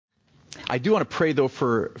I do want to pray, though,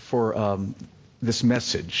 for this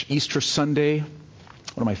message. Easter Sunday, one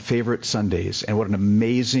of my favorite Sundays, and what an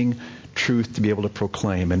amazing truth to be able to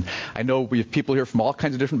proclaim. And I know we have people here from all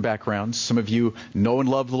kinds of different backgrounds. Some of you know and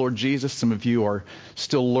love the Lord Jesus. Some of you are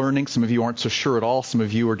still learning. Some of you aren't so sure at all. Some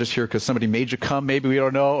of you are just here because somebody made you come. Maybe we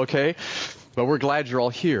don't know, okay? But we're glad you're all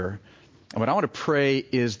here. And what I want to pray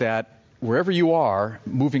is that wherever you are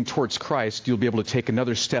moving towards Christ, you'll be able to take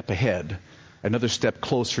another step ahead, another step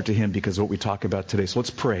closer to Him because of what we talk about today. So let's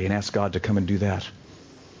pray and ask God to come and do that.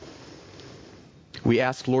 We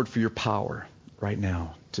ask, Lord, for your power right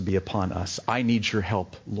now to be upon us. I need your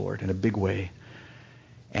help, Lord, in a big way.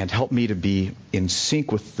 And help me to be in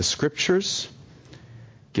sync with the Scriptures.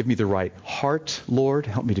 Give me the right heart, Lord.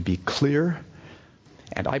 Help me to be clear.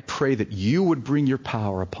 And I pray that you would bring your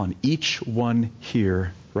power upon each one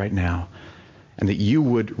here right now. And that you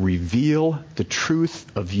would reveal the truth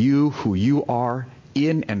of you, who you are,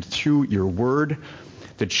 in and through your word.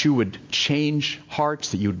 That you would change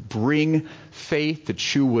hearts, that you would bring faith,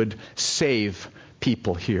 that you would save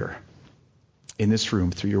people here in this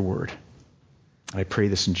room through your word. And I pray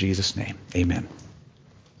this in Jesus' name. Amen.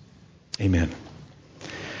 Amen.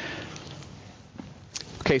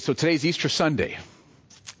 Okay, so today's Easter Sunday.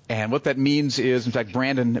 And what that means is, in fact,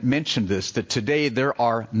 Brandon mentioned this, that today there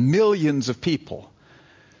are millions of people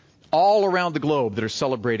all around the globe that are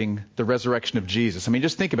celebrating the resurrection of Jesus. I mean,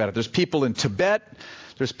 just think about it. There's people in Tibet.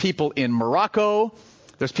 There's people in Morocco.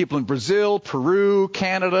 There's people in Brazil, Peru,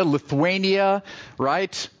 Canada, Lithuania,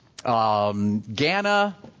 right?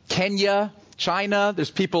 Ghana, Kenya, China.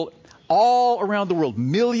 There's people all around the world.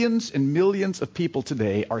 Millions and millions of people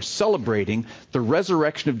today are celebrating the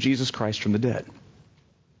resurrection of Jesus Christ from the dead.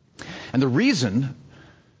 And the reason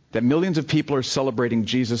that millions of people are celebrating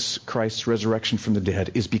Jesus Christ's resurrection from the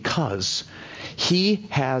dead is because He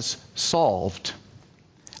has solved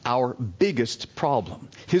our biggest problem.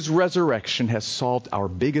 His resurrection has solved our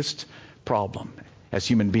biggest problem as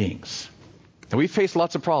human beings. And we face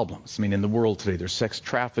lots of problems. I mean, in the world today, there's sex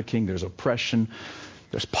trafficking, there's oppression,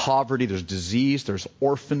 there's poverty, there's disease, there's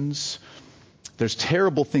orphans. There's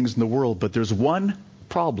terrible things in the world, but there's one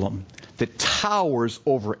problem that towers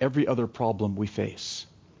over every other problem we face.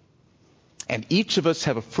 And each of us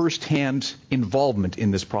have a first-hand involvement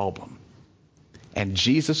in this problem. And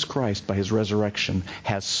Jesus Christ, by His resurrection,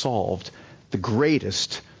 has solved the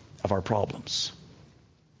greatest of our problems.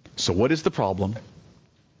 So what is the problem,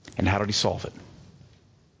 and how did He solve it?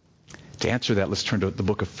 To answer that, let's turn to the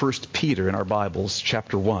book of 1 Peter in our Bibles,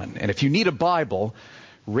 chapter 1. And if you need a Bible,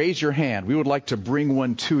 raise your hand. We would like to bring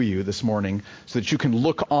one to you this morning so that you can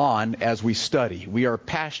look on as we study. We are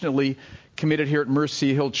passionately committed here at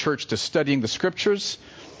Mercy Hill Church to studying the Scriptures.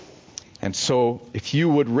 And so if you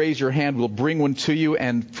would raise your hand, we'll bring one to you.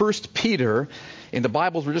 And 1 Peter in the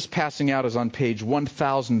Bibles we're just passing out is on page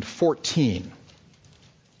 1014.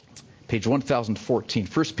 Page 1014,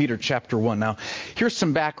 1 Peter chapter 1. Now, here's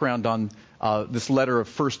some background on this letter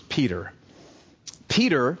of 1 Peter.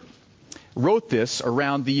 Peter wrote this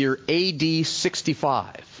around the year AD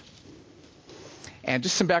 65. And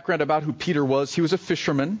just some background about who Peter was. He was a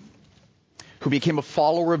fisherman who became a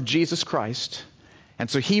follower of Jesus Christ. And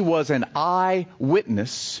so he was an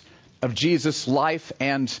eyewitness of Jesus' life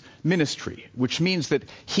and ministry, which means that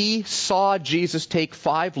he saw Jesus take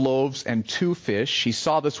 5 loaves and 2 fish. He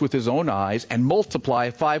saw this with his own eyes and multiply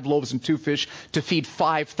 5 loaves and 2 fish to feed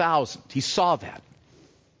 5,000. He saw that.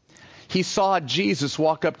 He saw Jesus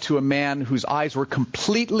walk up to a man whose eyes were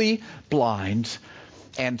completely blind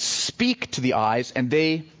and speak to the eyes, and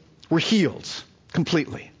they were healed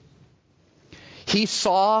completely. He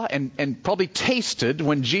saw and probably tasted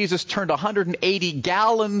when Jesus turned 180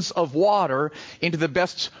 gallons of water into the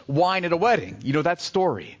best wine at a wedding. You know that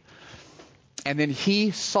story. And then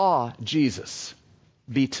he saw Jesus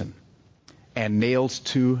beaten and nailed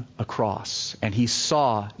to a cross. And he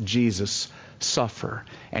saw Jesus suffer.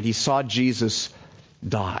 And he saw Jesus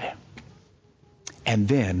die. And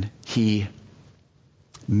then he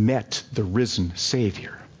met the risen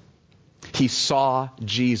Savior. He saw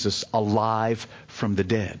Jesus alive from the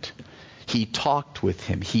dead. He talked with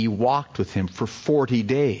Him. He walked with Him for 40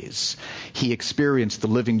 days. He experienced the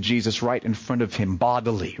living Jesus right in front of him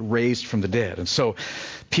bodily, raised from the dead. And so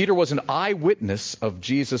Peter was an eyewitness of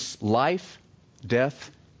Jesus' life, death,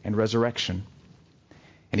 and resurrection.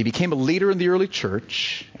 And he became a leader in the early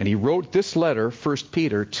church, and he wrote this letter, 1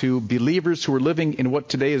 Peter, to believers who were living in what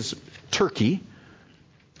today is Turkey.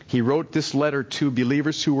 He wrote this letter to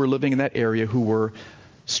believers who were living in that area who were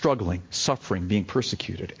struggling, suffering, being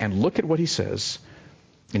persecuted. And look at what he says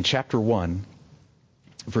in chapter 1,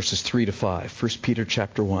 verses 3 to 5. 1 Peter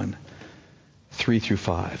chapter 1, 3 through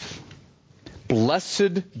 5.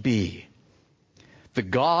 Blessed be the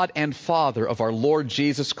God and Father of our Lord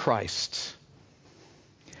Jesus Christ.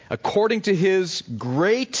 According to his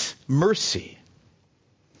great mercy,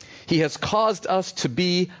 he has caused us to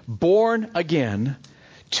be born again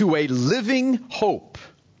to a living hope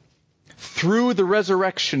through the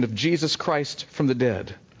resurrection of Jesus Christ from the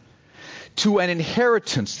dead, to an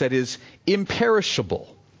inheritance that is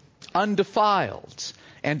imperishable, undefiled,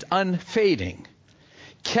 and unfading,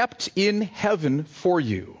 kept in heaven for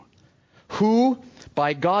you, who,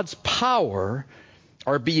 by God's power,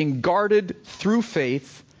 are being guarded through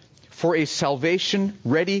faith for a salvation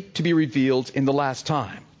ready to be revealed in the last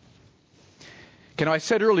time. I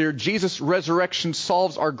said earlier, Jesus' resurrection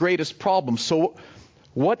solves our greatest problem. So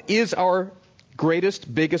what is our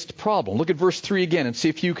greatest, biggest problem? Look at verse 3 again and see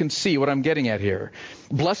if you can see what I'm getting at here.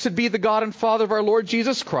 Blessed be the God and Father of our Lord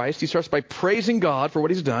Jesus Christ. He starts by praising God for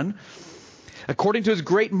what he's done. According to his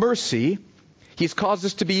great mercy, he's caused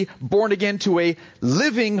us to be born again to a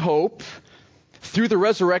living hope through the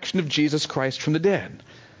resurrection of Jesus Christ from the dead.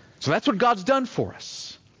 So that's what God's done for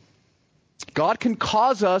us. God can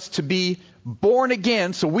cause us to be born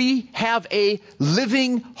again, so we have a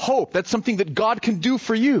living hope. That's something that God can do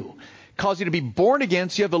for you. Cause you to be born again,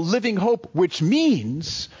 so you have a living hope, which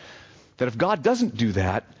means that if God doesn't do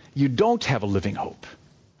that, you don't have a living hope.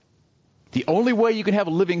 The only way you can have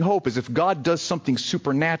a living hope is if God does something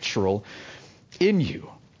supernatural in you.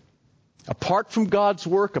 Apart from God's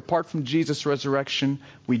work, apart from Jesus' resurrection,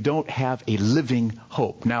 we don't have a living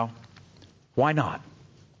hope. Now, why not?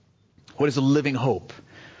 What is a living hope?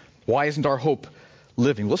 Why isn't our hope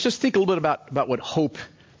living? Let's just think a little bit about what hope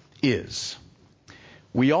is.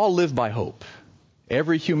 We all live by hope.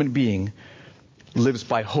 Every human being lives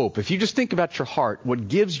by hope. If you just think about your heart, what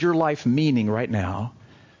gives your life meaning right now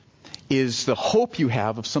is the hope you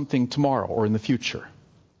have of something tomorrow or in the future.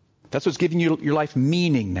 That's what's giving you your life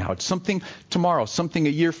meaning now. It's something tomorrow, something a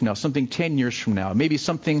year from now, something 10 years from now. Maybe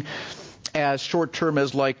something as short-term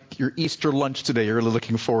as like your Easter lunch today you're really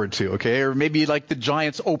looking forward to, okay? Or maybe like the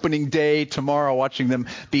Giants opening day tomorrow, watching them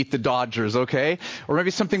beat the Dodgers, okay? Or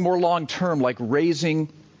maybe something more long-term like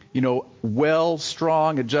raising, well,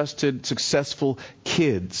 strong, adjusted, successful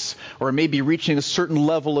kids. Or maybe reaching a certain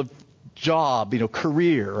level of job,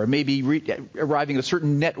 career. Or maybe arriving at a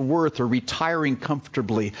certain net worth or retiring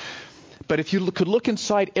comfortably. But if you could look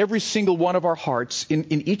inside every single one of our hearts,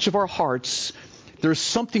 in each of our hearts, there's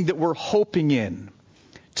something that we're hoping in.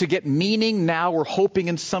 To get meaning now, we're hoping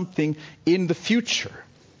in something in the future.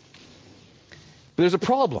 But there's a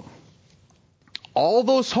problem. All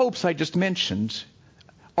those hopes I just mentioned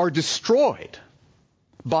are destroyed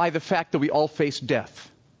by the fact that we all face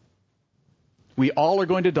death. We all are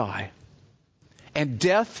going to die. And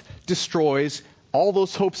death destroys all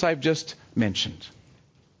those hopes I've just mentioned.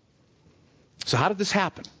 So how did this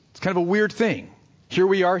happen? It's kind of a weird thing. Here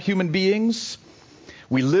we are, human beings.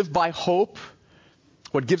 We live by hope.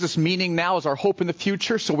 What gives us meaning now is our hope in the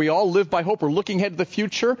future. So we all live by hope. We're looking ahead to the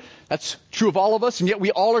future. That's true of all of us. And yet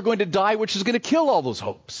we all are going to die, which is going to kill all those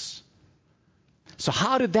hopes. So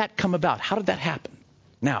how did that come about? How did that happen?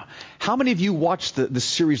 Now, how many of you watched the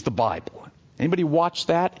series The Bible? Anybody watch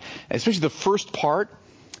that? Especially the first part,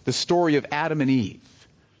 the story of Adam and Eve.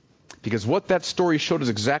 Because what that story showed is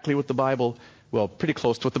exactly what the Bible, pretty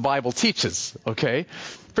close to what the Bible teaches. Okay?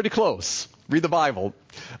 Pretty close. Read the Bible.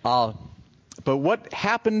 But what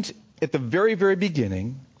happened at the very, very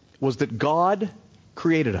beginning was that God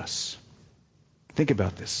created us. Think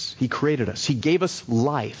about this. He created us. He gave us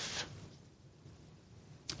life.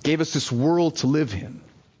 Gave us this world to live in.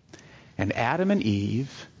 And Adam and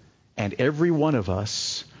Eve and every one of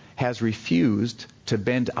us has refused to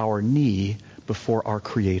bend our knee before our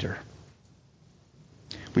Creator.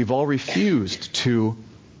 We've all refused to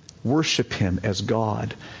worship Him as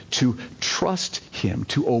God, to trust Him,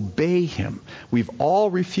 to obey Him. We've all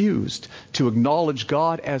refused to acknowledge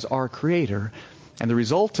God as our Creator. And the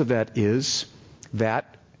result of that is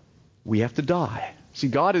that we have to die. See,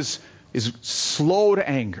 God is slow to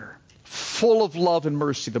anger, full of love and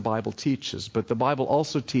mercy, the Bible teaches. But the Bible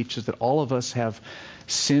also teaches that all of us have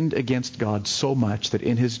sinned against God so much that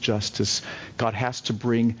in His justice, God has to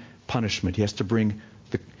bring punishment. He has to bring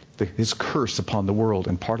His curse upon the world,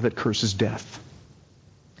 and part of that curse is death.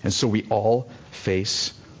 And so we all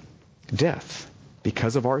face death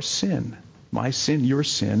because of our sin. My sin, your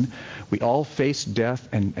sin. We all face death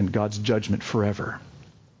and God's judgment forever.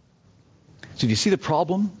 So do you see the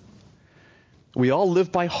problem? We all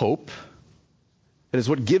live by hope. That is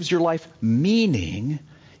what gives your life meaning,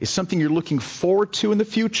 is something you're looking forward to in the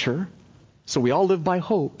future. So we all live by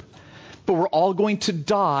hope. But we're all going to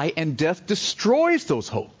die, and death destroys those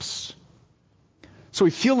hopes. So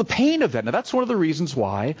we feel the pain of that. Now that's one of the reasons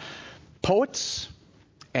why poets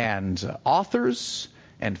and authors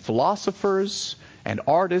and philosophers and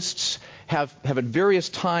artists have at various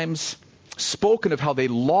times spoken of how they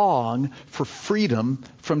long for freedom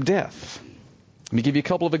from death. Let me give you a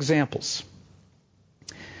couple of examples.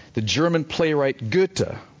 The German playwright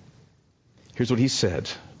Goethe, here's what he said.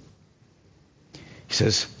 He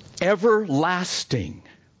says, everlasting.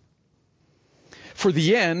 For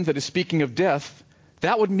the end, that is speaking of death,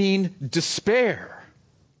 that would mean despair.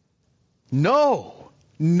 No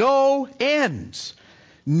ends.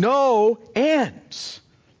 No ends.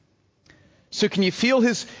 So can you feel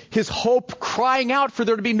his hope crying out for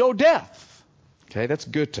there to be no death? Okay, that's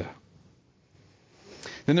Goethe.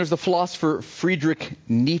 Then there's the philosopher Friedrich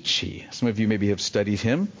Nietzsche. Some of you maybe have studied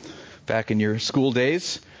him back in your school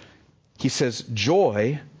days. He says,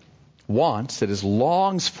 joy wants, that is,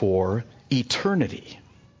 longs for eternity.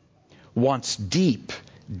 Wants deep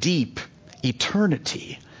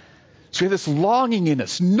eternity. So we have this longing in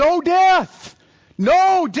us. No death!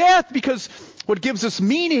 No death! Because what gives us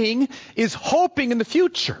meaning is hoping in the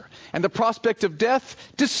future. And the prospect of death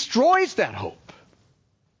destroys that hope.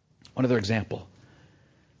 One other example.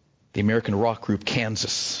 The American rock group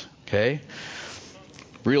Kansas. Okay?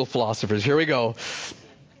 Real philosophers. Here we go.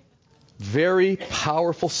 Very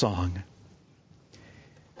powerful song.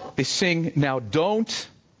 They sing, now don't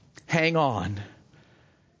hang on.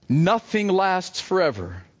 Nothing lasts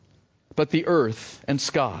forever but the earth and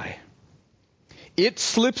sky. It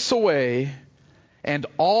slips away, and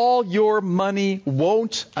all your money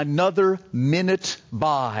won't another minute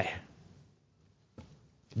buy.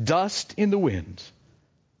 Dust in the wind.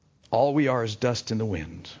 All we are is dust in the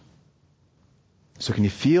wind. So can you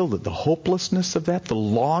feel the hopelessness of that? The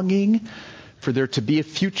longing for there to be a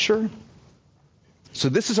future? So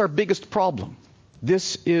this is our biggest problem.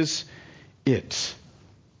 This is it.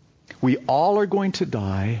 We all are going to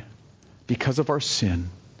die because of our sin.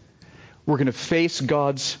 We're going to face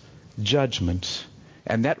God's judgment.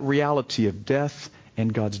 And that reality of death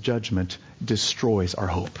and God's judgment destroys our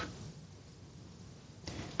hope.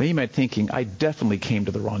 Now you might be thinking, I definitely came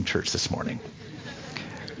to the wrong church this morning.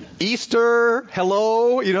 Easter,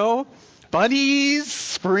 hello, bunnies,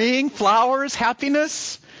 spring, flowers,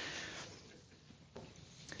 happiness.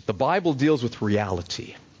 The Bible deals with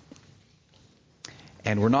reality.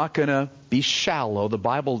 And we're not going to be shallow. The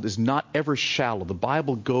Bible is not ever shallow. The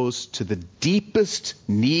Bible goes to the deepest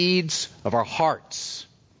needs of our hearts.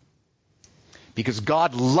 Because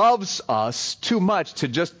God loves us too much to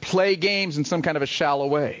just play games in some kind of a shallow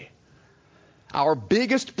way. Our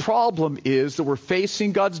biggest problem is that we're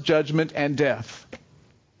facing God's judgment and death.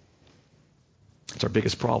 It's our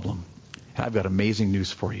biggest problem. And I've got amazing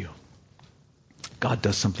news for you. God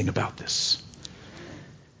does something about this.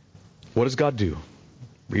 What does God do?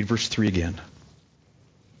 Read verse 3 again.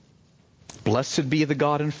 Blessed be the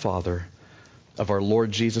God and Father of our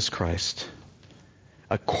Lord Jesus Christ.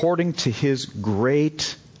 According to His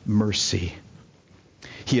great mercy,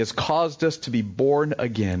 He has caused us to be born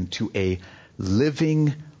again to a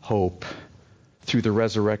living hope through the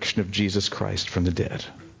resurrection of Jesus Christ from the dead.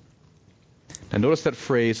 Now notice that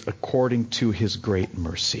phrase, according to His great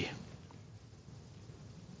mercy.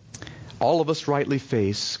 All of us rightly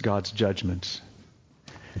face God's judgment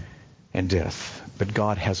and death, but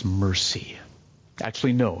God has mercy.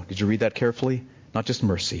 Actually, no. Did you read that carefully? Not just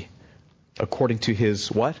mercy. According to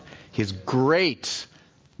His what? His great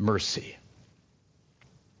mercy.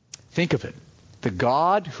 Think of it. The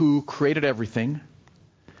God who created everything,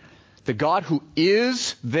 the God who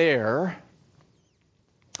is there,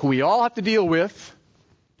 who we all have to deal with,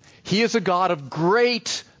 He is a God of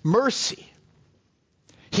great mercy.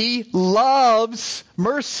 He loves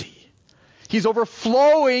mercy. He's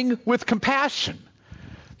overflowing with compassion.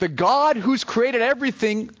 The God who's created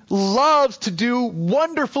everything loves to do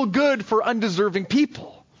wonderful good for undeserving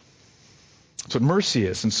people. That's what mercy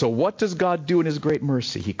is. And so what does God do in His great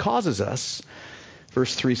mercy? He causes us,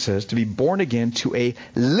 verse 3 says, to be born again to a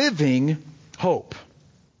living hope.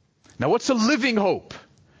 Now what's a living hope?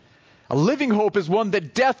 A living hope is one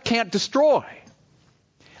that death can't destroy.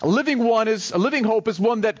 A living hope is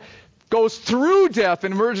one that goes through death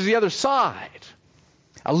and emerges the other side.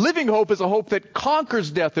 A living hope is a hope that conquers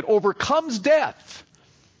death, that overcomes death.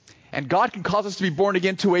 And God can cause us to be born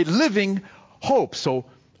again to a living hope. So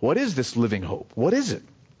what is this living hope? What is it?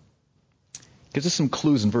 Gives us some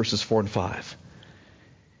clues in verses 4 and 5.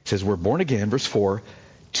 It says we're born again, verse 4,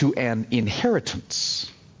 to an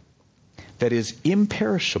inheritance that is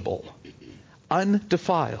imperishable,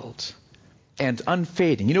 undefiled, and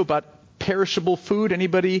unfading. You know, about perishable food.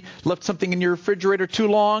 Anybody left something in your refrigerator too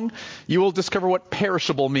long? You will discover what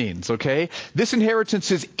perishable means, okay? This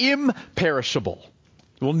inheritance is imperishable.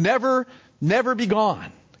 It will never be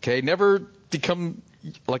gone, okay? Never become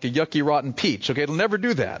like a yucky, rotten peach, okay? It'll never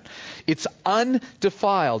do that. It's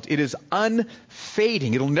undefiled. It is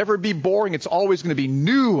unfading. It'll never be boring. It's always going to be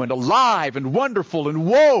new and alive and wonderful and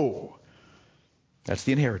whoa. That's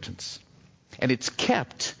the inheritance. And it's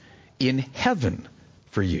kept in heaven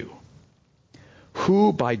for you,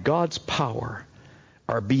 who by God's power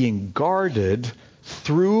are being guarded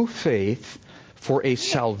through faith for a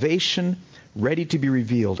salvation ready to be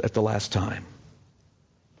revealed at the last time.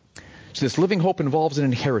 So this living hope involves an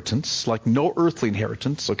inheritance, like no earthly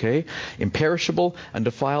inheritance, okay? Imperishable,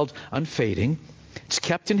 undefiled, unfading. It's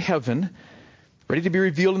kept in heaven, ready to be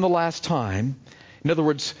revealed in the last time. In other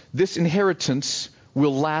words, this inheritance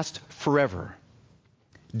will last forever.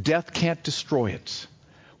 Death can't destroy it.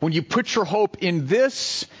 When you put your hope in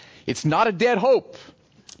this, it's not a dead hope.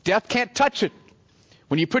 Death can't touch it.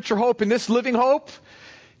 When you put your hope in this living hope,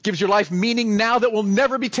 it gives your life meaning now that will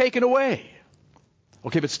never be taken away.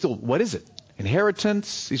 Okay, but still, what is it?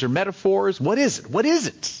 Inheritance, these are metaphors. What is it? What is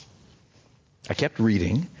it? I kept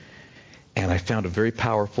reading, and I found a very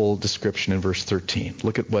powerful description in verse 13.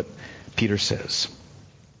 Look at what Peter says.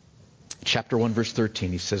 Chapter 1, verse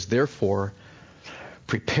 13, he says, therefore,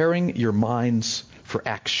 preparing your minds for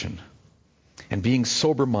action and being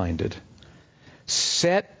sober-minded,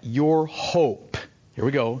 set your hope, here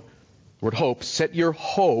we go, word hope, set your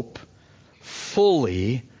hope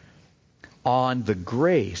fully on the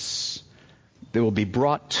grace that will be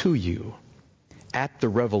brought to you at the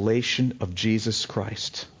revelation of Jesus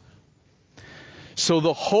Christ. So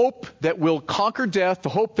the hope that will conquer death, the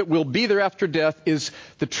hope that will be there after death, is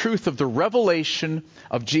the truth of the revelation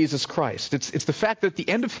of Jesus Christ. It's the fact that at the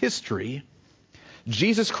end of history,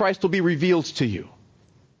 Jesus Christ will be revealed to you.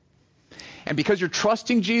 And because you're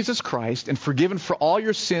trusting Jesus Christ and forgiven for all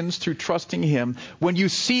your sins through trusting Him, when you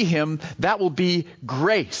see Him, that will be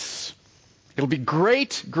grace. It'll be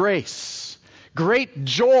great grace, great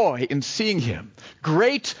joy in seeing Him,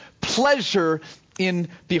 great pleasure in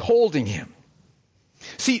beholding Him.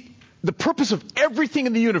 See, the purpose of everything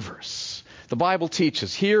in the universe, the Bible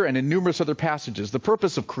teaches here and in numerous other passages, the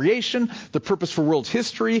purpose of creation, the purpose for world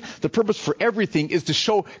history, the purpose for everything is to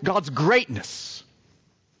show God's greatness.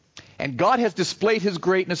 And God has displayed His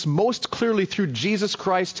greatness most clearly through Jesus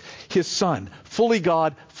Christ, His Son. Fully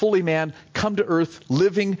God, fully man, come to earth,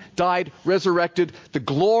 living, died, resurrected. The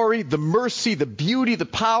glory, the mercy, the beauty, the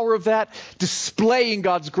power of that, displaying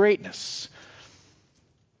God's greatness.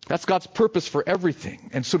 That's God's purpose for everything.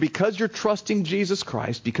 And so because you're trusting Jesus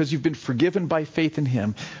Christ, because you've been forgiven by faith in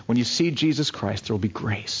Him, when you see Jesus Christ, there will be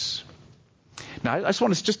grace. Now, I just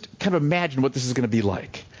want to just kind of imagine what this is going to be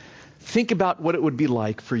like. Think about what it would be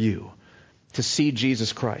like for you to see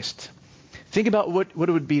Jesus Christ. Think about what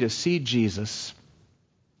it would be to see Jesus,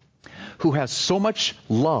 who has so much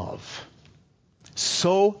love,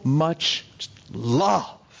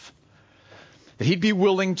 that He'd be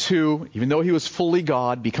willing to, even though He was fully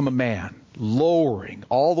God, become a man, lowering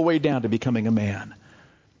all the way down to becoming a man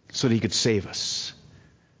so that He could save us.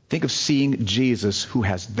 Think of seeing Jesus, who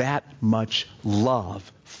has that much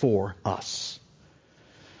love for us.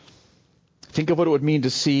 Think of what it would mean to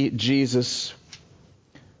see Jesus,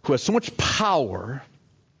 who has so much power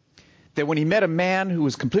that when He met a man who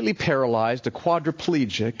was completely paralyzed, a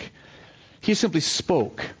quadriplegic, He simply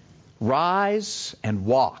spoke, "Rise and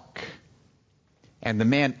walk." And the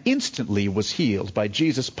man instantly was healed by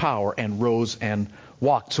Jesus' power and rose and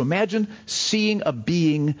walked. So imagine seeing a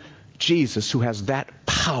being, Jesus, who has that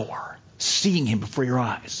power. Seeing Him before your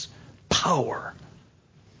eyes. Power.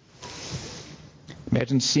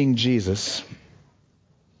 Imagine seeing Jesus,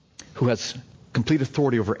 who has complete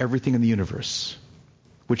authority over everything in the universe,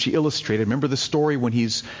 which He illustrated. Remember the story when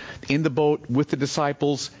He's in the boat with the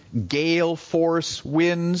disciples, gale force,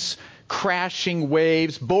 winds, crashing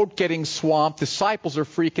waves, boat getting swamped, disciples are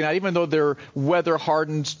freaking out, even though they're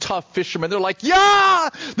weather-hardened, tough fishermen. They're like, yeah,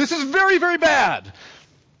 this is very, very bad.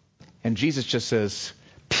 And Jesus just says,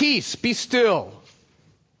 peace, be still.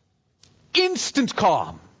 Instant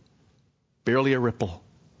calm. Barely a ripple.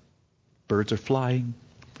 Birds are flying,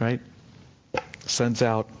 right? Sun's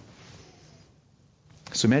out.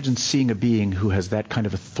 So imagine seeing a being who has that kind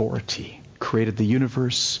of authority, created the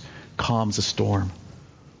universe, calms a storm.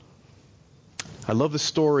 I love the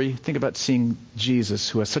story. Think about seeing Jesus,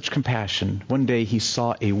 who has such compassion. One day He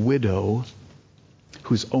saw a widow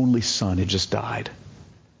whose only son had just died,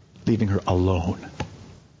 leaving her alone.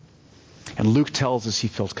 And Luke tells us He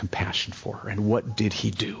felt compassion for her. And what did He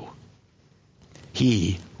do?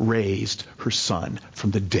 He raised her son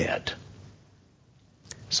from the dead.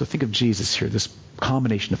 So think of Jesus here, this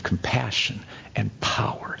combination of compassion and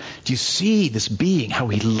power. Do you see this being, how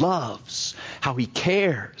he loves, how he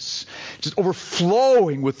cares, just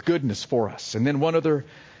overflowing with goodness for us? And then one other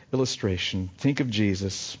illustration. Think of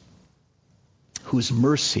Jesus, whose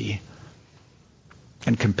mercy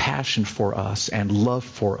and compassion for us and love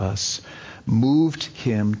for us moved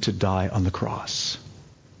him to die on the cross.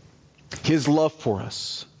 His love for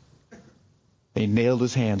us. He nailed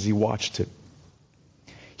his hands. He watched it.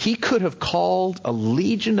 He could have called a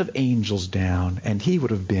legion of angels down and he would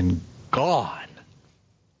have been gone.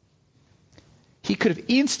 He could have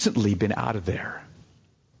instantly been out of there.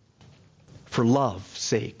 For love's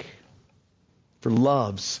sake. For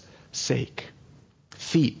love's sake.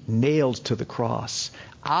 Feet nailed to the cross.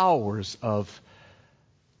 Hours of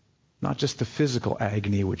not just the physical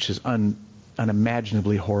agony, which is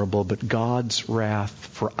unimaginably horrible, but God's wrath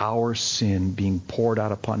for our sin being poured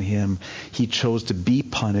out upon him. He chose to be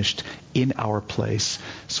punished in our place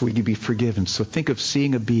so we could be forgiven. So think of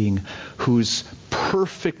seeing a being who's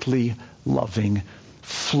perfectly loving,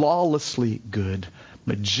 flawlessly good,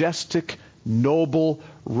 majestic, noble,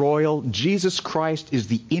 royal. Jesus Christ is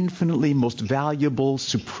the infinitely most valuable,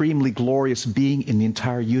 supremely glorious being in the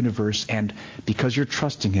entire universe. And because you're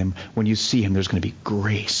trusting him, when you see him, there's going to be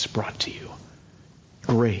grace brought to you.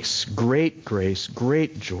 Grace, great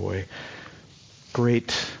joy,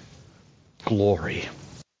 great glory.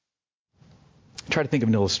 Try to think of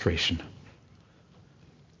an illustration.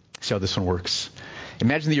 See how this one works.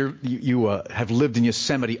 Imagine that you have lived in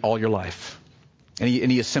Yosemite all your life.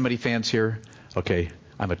 Any Yosemite fans here? Okay,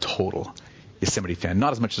 I'm a total Yosemite fan.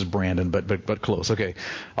 Not as much as Brandon, but close. Okay,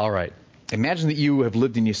 all right. Imagine that you have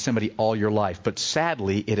lived in Yosemite all your life, but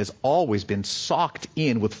sadly, it has always been socked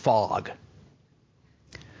in with fog.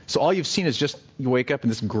 So all you've seen is just you wake up in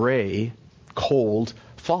this gray, cold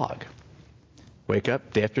fog. Wake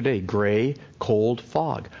up day after day, gray, cold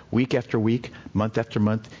fog. Week after week, month after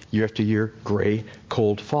month, year after year, gray,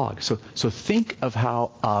 cold fog. So think of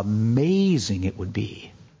how amazing it would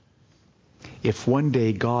be if one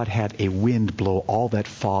day God had a wind blow all that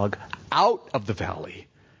fog out of the valley.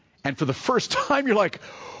 And for the first time, you're like,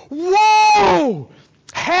 whoa!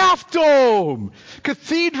 Half Dome,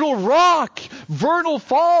 Cathedral Rock, Vernal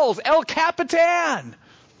Falls, El Capitan.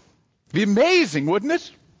 It'd be amazing, wouldn't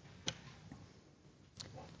it?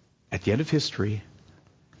 At the end of history,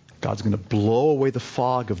 God's going to blow away the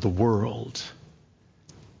fog of the world.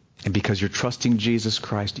 And because you're trusting Jesus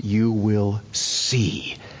Christ, you will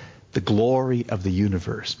see the glory of the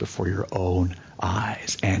universe before your own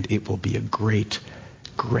eyes. And it will be a great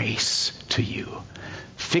grace to you.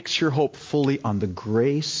 Fix your hope fully on the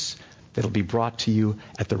grace that will be brought to you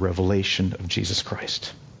at the revelation of Jesus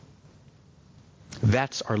Christ.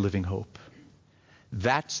 That's our living hope.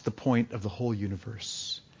 That's the point of the whole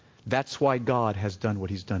universe. That's why God has done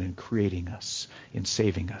what he's done in creating us, in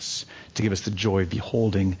saving us, to give us the joy of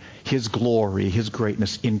beholding his glory, his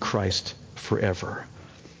greatness in Christ forever.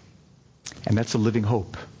 And that's a living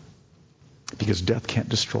hope, because death can't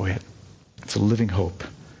destroy it. It's a living hope.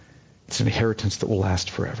 It's an inheritance that will last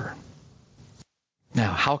forever.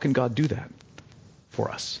 Now, how can God do that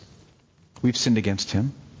for us? We've sinned against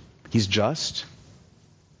him. He's just,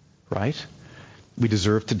 right? We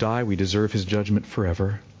deserve to die. We deserve his judgment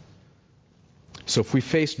forever. So if we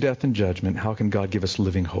face death and judgment, how can God give us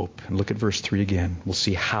living hope? And look at verse 3 again. We'll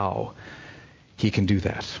see how he can do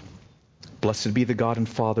that. Blessed be the God and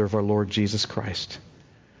Father of our Lord Jesus Christ.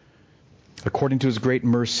 According to his great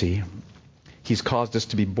mercy, he's caused us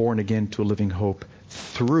to be born again to a living hope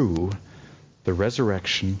through the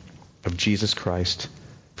resurrection of Jesus Christ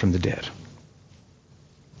from the dead.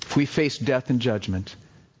 If we face death and judgment,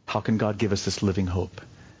 how can God give us this living hope?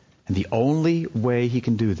 And the only way he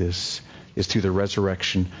can do this is through the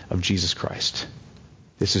resurrection of Jesus Christ.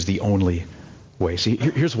 This is the only way. See,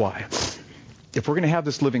 here's why. If we're going to have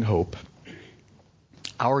this living hope,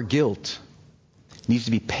 our guilt needs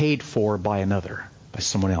to be paid for by another, by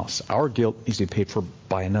someone else. Our guilt needs to be paid for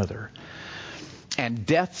by another. And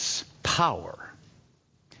death's power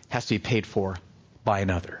has to be paid for by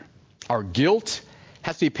another. Our guilt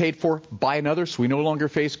has to be paid for by another, so we no longer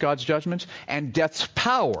face God's judgment. And death's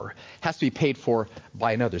power has to be paid for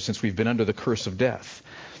by another, since we've been under the curse of death.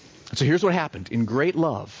 And so here's what happened. In great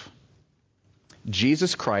love,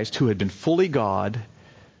 Jesus Christ, who had been fully God,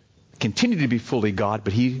 continued to be fully God,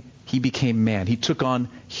 but he became man. He took on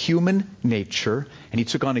human nature, and he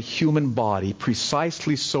took on a human body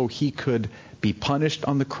precisely so he could be punished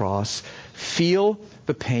on the cross, feel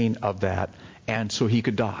the pain of that, and so he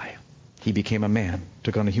could die. He became a man,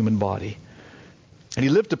 took on a human body. And he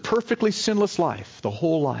lived a perfectly sinless life, the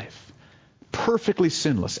whole life. Perfectly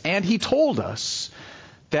sinless. And he told us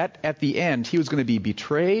that at the end he was going to be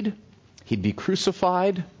betrayed, he'd be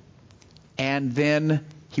crucified, and then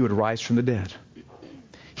he would rise from the dead.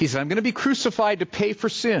 He said, I'm going to be crucified to pay for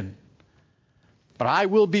sin, but I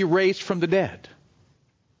will be raised from the dead.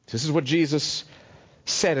 This is what Jesus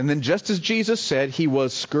said. And then just as Jesus said, he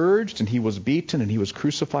was scourged and he was beaten and he was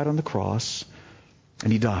crucified on the cross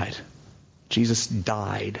and he died. Jesus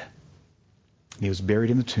died. And he was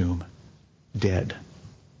buried in the tomb, dead.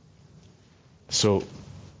 So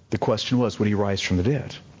the question was, would he rise from the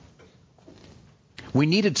dead? We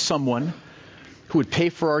needed someone who would pay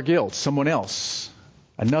for our guilt, someone else,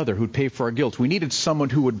 another who would pay for our guilt. We needed someone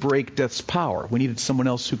who would break death's power. We needed someone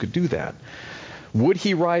else who could do that. Would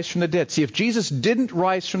he rise from the dead? See, if Jesus didn't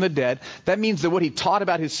rise from the dead, that means that what he taught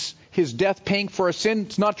about his death paying for our sin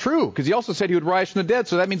is not true, because he also said he would rise from the dead,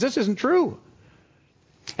 so that means this isn't true.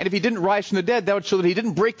 And if he didn't rise from the dead, that would show that he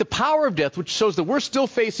didn't break the power of death, which shows that we're still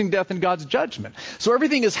facing death in God's judgment. So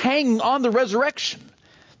everything is hanging on the resurrection.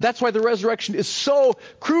 That's why the resurrection is so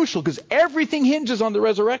crucial, because everything hinges on the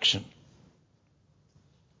resurrection.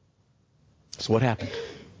 So what happened?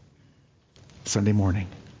 Sunday morning,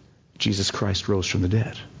 Jesus Christ rose from the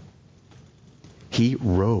dead. He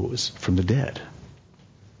rose from the dead,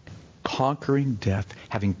 conquering death,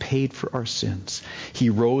 having paid for our sins. He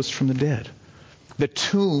rose from the dead. The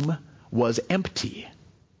tomb was empty.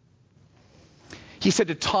 He said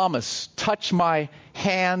to Thomas, touch my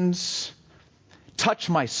hands, touch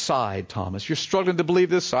my side, Thomas. You're struggling to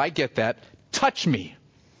believe this? I get that. Touch me.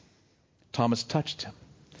 Thomas touched him.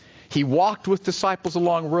 He walked with disciples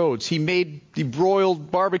along roads. He made the broiled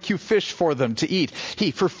barbecue fish for them to eat.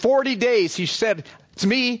 For 40 days, he said, it's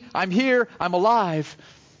me, I'm here, I'm alive.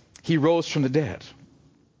 He rose from the dead,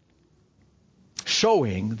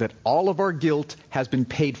 showing that all of our guilt has been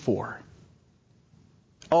paid for.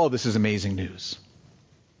 Oh, this is amazing news.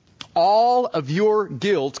 All of your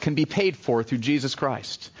guilt can be paid for through Jesus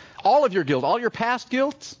Christ. All of your guilt, all your past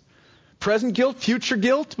guilt, present guilt, future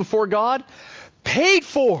guilt before God, paid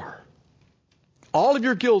for. All of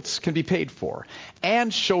your guilt can be paid for.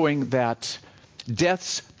 And showing that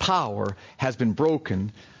death's power has been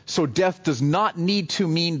broken. So death does not need to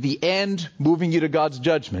mean the end, moving you to God's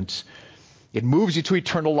judgment. It moves you to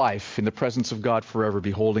eternal life in the presence of God forever,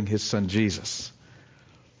 beholding His Son Jesus.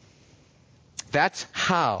 That's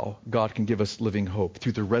how God can give us living hope,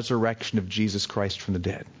 through the resurrection of Jesus Christ from the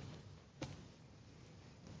dead.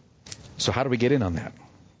 So how do we get in on that?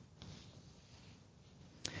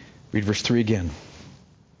 Read verse 3 again.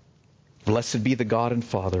 Blessed be the God and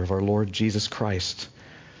Father of our Lord Jesus Christ.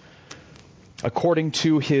 According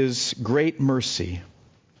to His great mercy,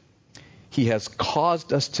 He has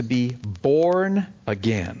caused us to be born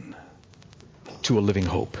again to a living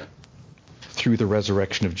hope through the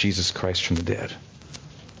resurrection of Jesus Christ from the dead.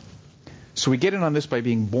 So we get in on this by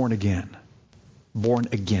being born again. Born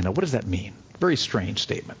again. Now what does that mean? Very strange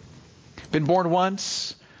statement. Been born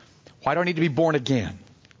once. Why do I need to be born again?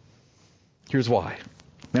 Here's why.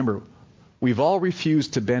 Remember, we've all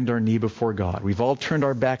refused to bend our knee before God. We've all turned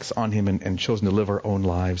our backs on Him and chosen to live our own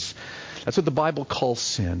lives. That's what the Bible calls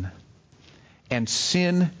sin. And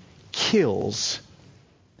sin kills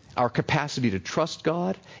our capacity to trust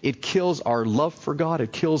God. It kills our love for God.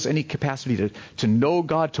 It kills any capacity to know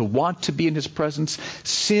God, to want to be in His presence.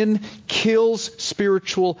 Sin kills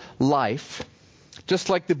spiritual life, just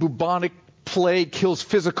like the bubonic plague kills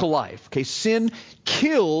physical life. Okay, sin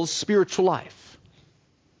kills spiritual life.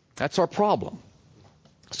 That's our problem.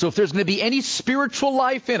 So if there's going to be any spiritual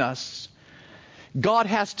life in us, God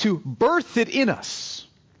has to birth it in us.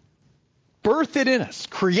 Birth it in us.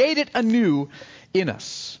 Create it anew in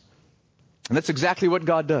us. And that's exactly what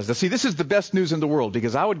God does. Now, see, this is the best news in the world,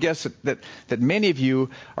 because I would guess that many of you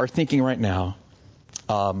are thinking right now,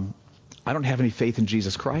 I don't have any faith in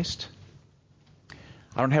Jesus Christ.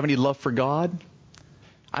 I don't have any love for God.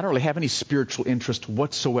 I don't really have any spiritual interest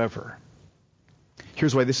whatsoever.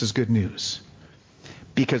 Here's why this is good news.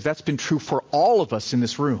 Because that's been true for all of us in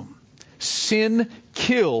this room. Sin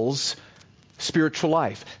kills spiritual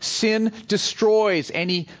life. Sin destroys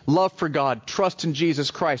any love for God, trust in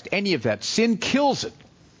Jesus Christ, any of that. Sin kills it.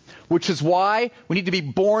 Which is why we need to be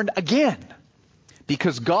born again.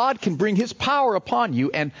 Because God can bring His power upon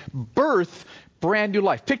you and birth brand new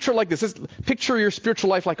life. Picture it like this. Picture your spiritual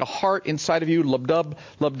life like a heart inside of you. Lub-dub,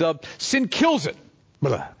 lub-dub. Sin kills it.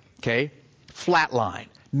 Okay? Flatline.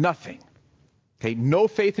 Nothing. Okay? No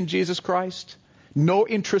faith in Jesus Christ. No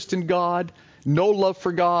interest in God. No love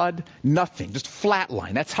for God. Nothing. Just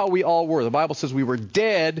flatline. That's how we all were. The Bible says we were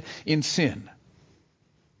dead in sin.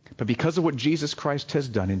 But because of what Jesus Christ has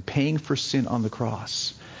done in paying for sin on the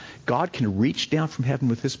cross, God can reach down from heaven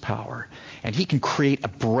with his power, and he can create a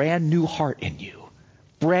brand new heart in you.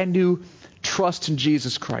 Brand new trust in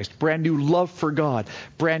Jesus Christ. Brand new love for God.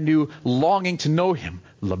 Brand new longing to know him.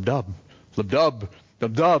 Lub-dub, lub-dub,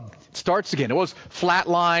 lub-dub. Starts again. It was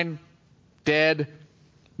flatline, dead.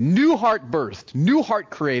 New heart birthed. New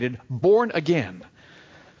heart created. Born again.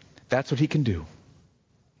 That's what he can do.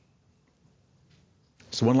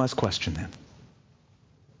 So one last question then.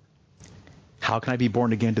 How can I be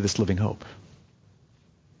born again to this living hope?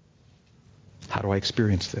 How do I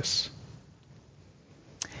experience this?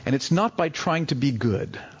 And it's not by trying to be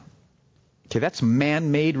good. Okay, that's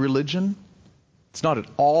man-made religion. It's not at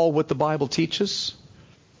all what the Bible teaches.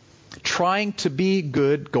 Trying to be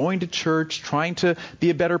good, going to church, trying to be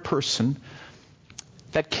a better person,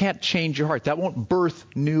 that can't change your heart. That won't birth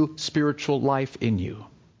new spiritual life in you.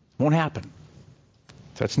 It won't happen.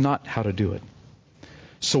 That's not how to do it.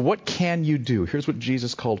 So what can you do? Here's what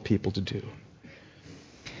Jesus called people to do.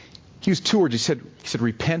 He used two words. He said,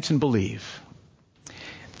 repent and believe.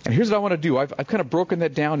 And here's what I want to do. I've kind of broken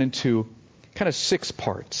that down into kind of 6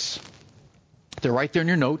 parts. They're right there in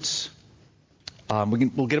your notes.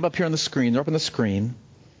 We'll get them up here on the screen. They're up on the screen.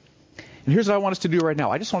 And here's what I want us to do right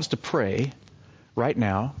now. I just want us to pray right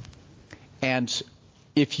now. And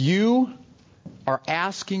if you are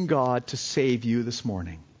asking God to save you this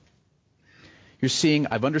morning, you're seeing,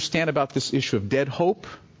 I understand about this issue of dead hope.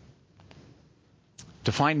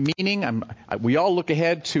 To find meaning, we all look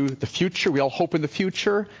ahead to the future. We all hope in the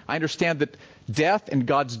future. I understand that death and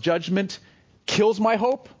God's judgment kills my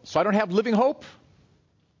hope, so I don't have living hope.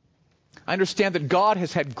 I understand that God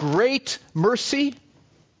has had great mercy,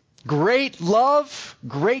 great love,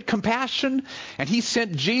 great compassion, and he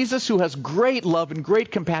sent Jesus, who has great love and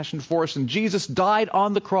great compassion for us, and Jesus died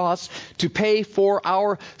on the cross to pay for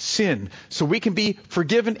our sin so we can be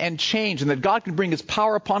forgiven and changed, and that God can bring his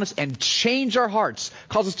power upon us and change our hearts,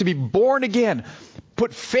 cause us to be born again,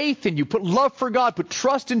 put faith in you, put love for God, put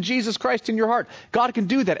trust in Jesus Christ in your heart. God can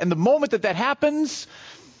do that, and the moment that happens,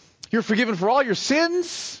 you're forgiven for all your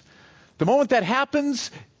sins. The moment that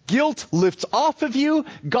happens, guilt lifts off of you.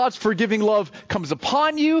 God's forgiving love comes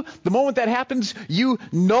upon you. The moment that happens, you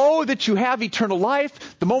know that you have eternal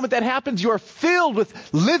life. The moment that happens, you are filled with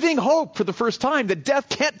living hope for the first time that death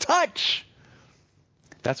can't touch.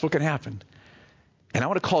 That's what can happen. And I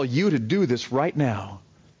want to call you to do this right now.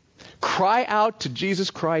 Cry out to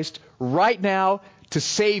Jesus Christ right now to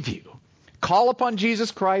save you. Call upon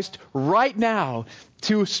Jesus Christ right now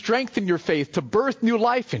to strengthen your faith, to birth new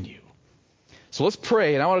life in you. So let's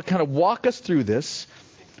pray, and I want to kind of walk us through this.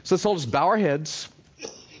 So let's all just bow our heads.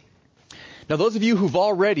 Now, those of you who've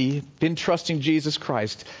already been trusting Jesus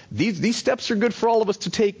Christ, these steps are good for all of us to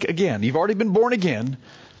take again. You've already been born again,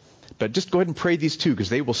 but just go ahead and pray these two, because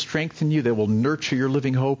they will strengthen you. They will nurture your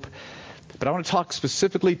living hope. But I want to talk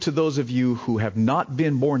specifically to those of you who have not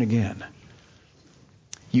been born again.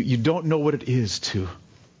 You don't know what it is to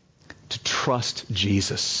trust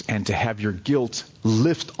Jesus and to have your guilt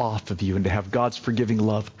lift off of you and to have God's forgiving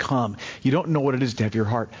love come. You don't know what it is to have your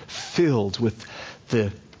heart filled with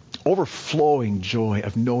the overflowing joy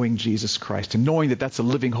of knowing Jesus Christ and knowing that that's a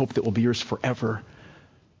living hope that will be yours forever.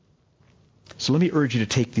 So let me urge you to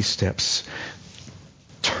take these steps.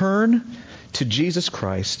 Turn to Jesus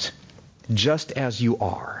Christ just as you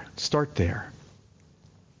are. Start there.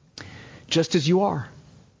 Just as you are.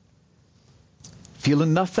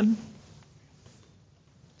 Feeling nothing?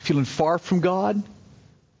 Feeling far from God?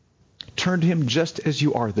 Turn to him just as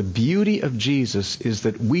you are. The beauty of Jesus is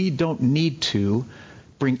that we don't need to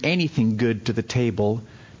bring anything good to the table.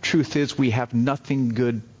 Truth is, we have nothing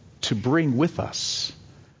good to bring with us.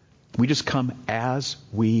 We just come as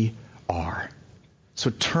we are. So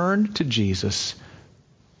turn to Jesus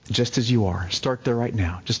just as you are. Start there right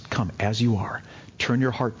now. Just come as you are. Turn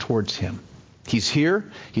your heart towards him. He's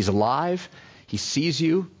here. He's alive. He sees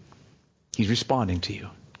you. He's responding to you.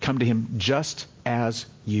 Come to him just as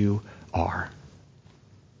you are.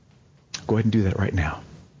 Go ahead and do that right now.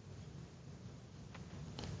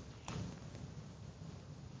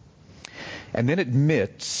 And then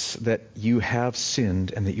admit that you have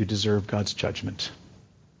sinned and that you deserve God's judgment.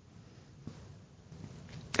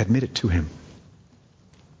 Admit it to him.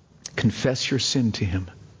 Confess your sin to him.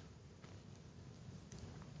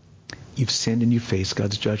 You've sinned and you face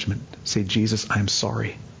God's judgment. Say, Jesus, I'm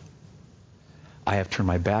sorry. I have turned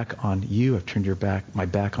my back on you. I've turned my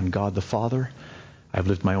back on God the Father. I've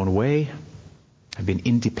lived my own way. I've been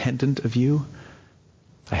independent of you.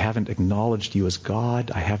 I haven't acknowledged you as God.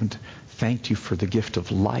 I haven't thanked you for the gift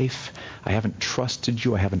of life. I haven't trusted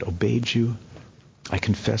you. I haven't obeyed you. I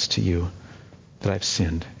confess to you that I've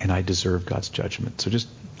sinned and I deserve God's judgment. So just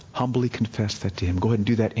humbly confess that to him. Go ahead and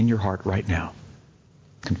do that in your heart right now.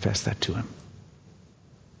 Confess that to him.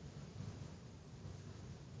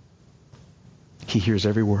 He hears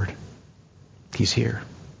every word. He's here.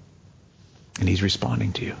 And he's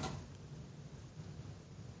responding to you.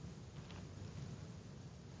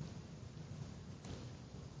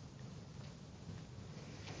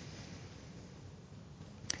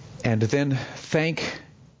 And then thank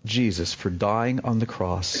Jesus for dying on the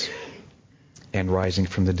cross and rising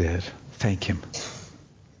from the dead. Thank him.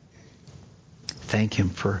 Thank him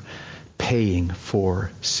for paying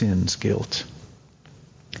for sin's guilt.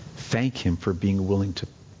 Thank him for being willing to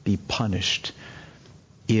be punished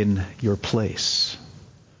in your place.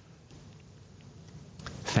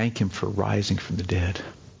 Thank him for rising from the dead,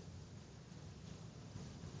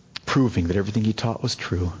 proving that everything he taught was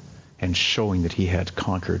true and showing that he had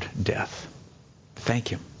conquered death. Thank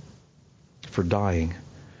him for dying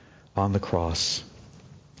on the cross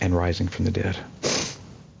and rising from the dead.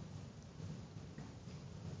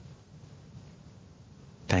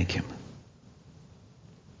 Thank him.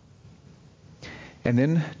 And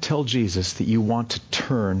then tell Jesus that you want to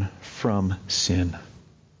turn from sin.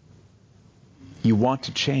 You want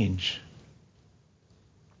to change.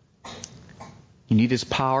 You need his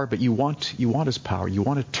power, but you want his power. You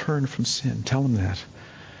want to turn from sin. Tell him that.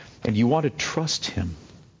 And you want to trust him.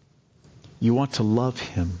 You want to love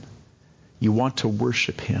him. You want to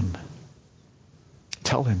worship him.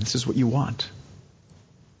 Tell him this is what you want.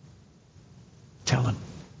 Tell him.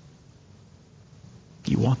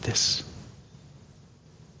 You want this.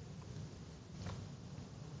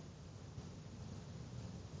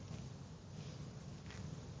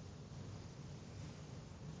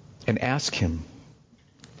 And ask him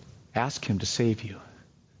to save you.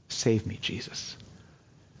 Save me, Jesus.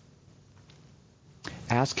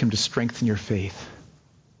 Ask him to strengthen your faith.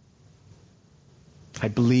 I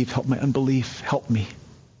believe, help my unbelief, help me.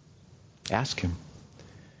 Ask him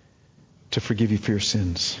to forgive you for your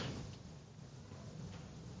sins.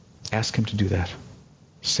 Ask him to do that.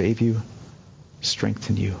 Save you,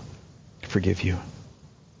 strengthen you, forgive you.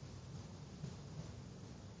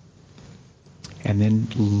 And then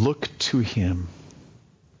look to him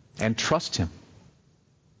and trust him.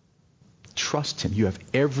 Trust him. You have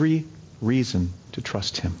every reason to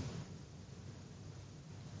trust him.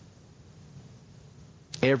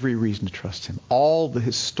 Every reason to trust him. All the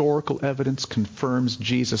historical evidence confirms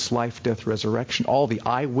Jesus' life, death, resurrection. All the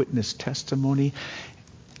eyewitness testimony.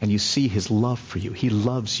 And you see his love for you. He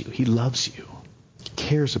loves you. He loves you. He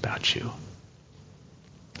cares about you.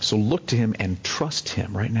 So look to him and trust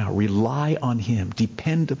him right now. Rely on him.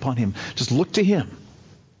 Depend upon him. Just look to him.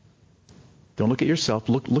 Don't look at yourself.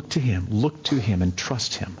 Look to him. Look to him and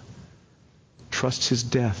trust him. Trust his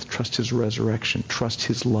death. Trust his resurrection. Trust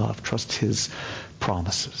his love. Trust his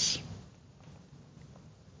promises.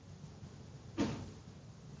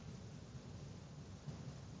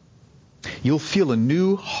 You'll feel a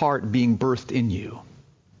new heart being birthed in you.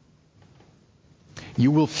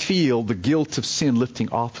 You will feel the guilt of sin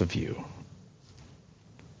lifting off of you.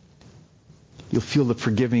 You'll feel the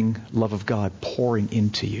forgiving love of God pouring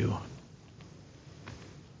into you.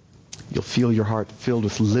 You'll feel your heart filled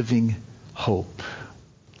with living hope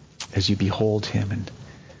as you behold him and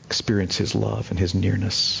experience his love and his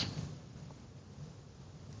nearness.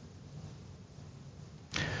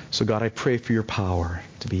 So God, I pray for your power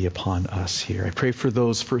to be upon us here. I pray for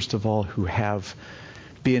those, first of all, who have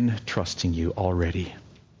been trusting you already.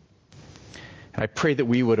 And I pray that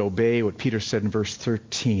we would obey what Peter said in verse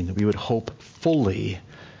 13, that we would hope fully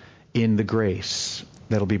in the grace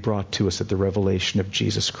that will be brought to us at the revelation of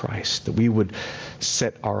Jesus Christ, that we would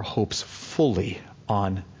set our hopes fully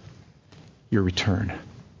on your return,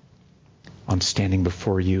 on standing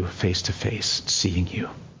before you face to face, seeing you,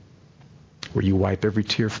 where you wipe every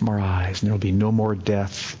tear from our eyes, and there will be no more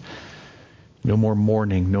death, no more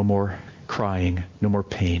mourning, no more crying, no more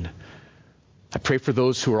pain. I pray for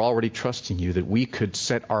those who are already trusting you that we could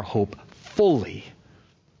set our hope fully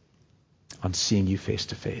on seeing you face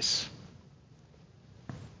to face.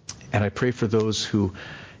 And I pray for those who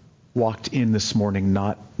walked in this morning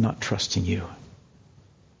not trusting you.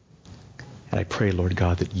 And I pray, Lord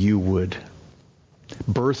God, that you would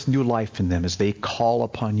birth new life in them as they call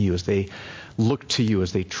upon you, as they look to you,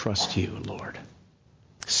 as they trust you, Lord.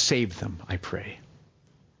 Save them, I pray,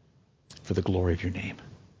 for the glory of your name.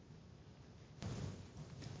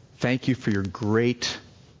 Thank you for your great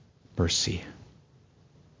mercy.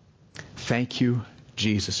 Thank you,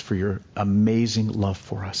 Jesus, for your amazing love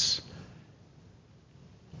for us.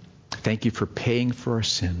 Thank you for paying for our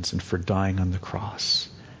sins and for dying on the cross.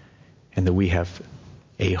 And that we have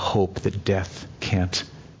a hope that death can't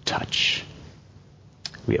touch.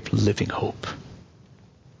 We have living hope.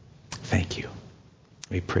 Thank you.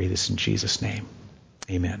 We pray this in Jesus' name.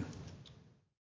 Amen.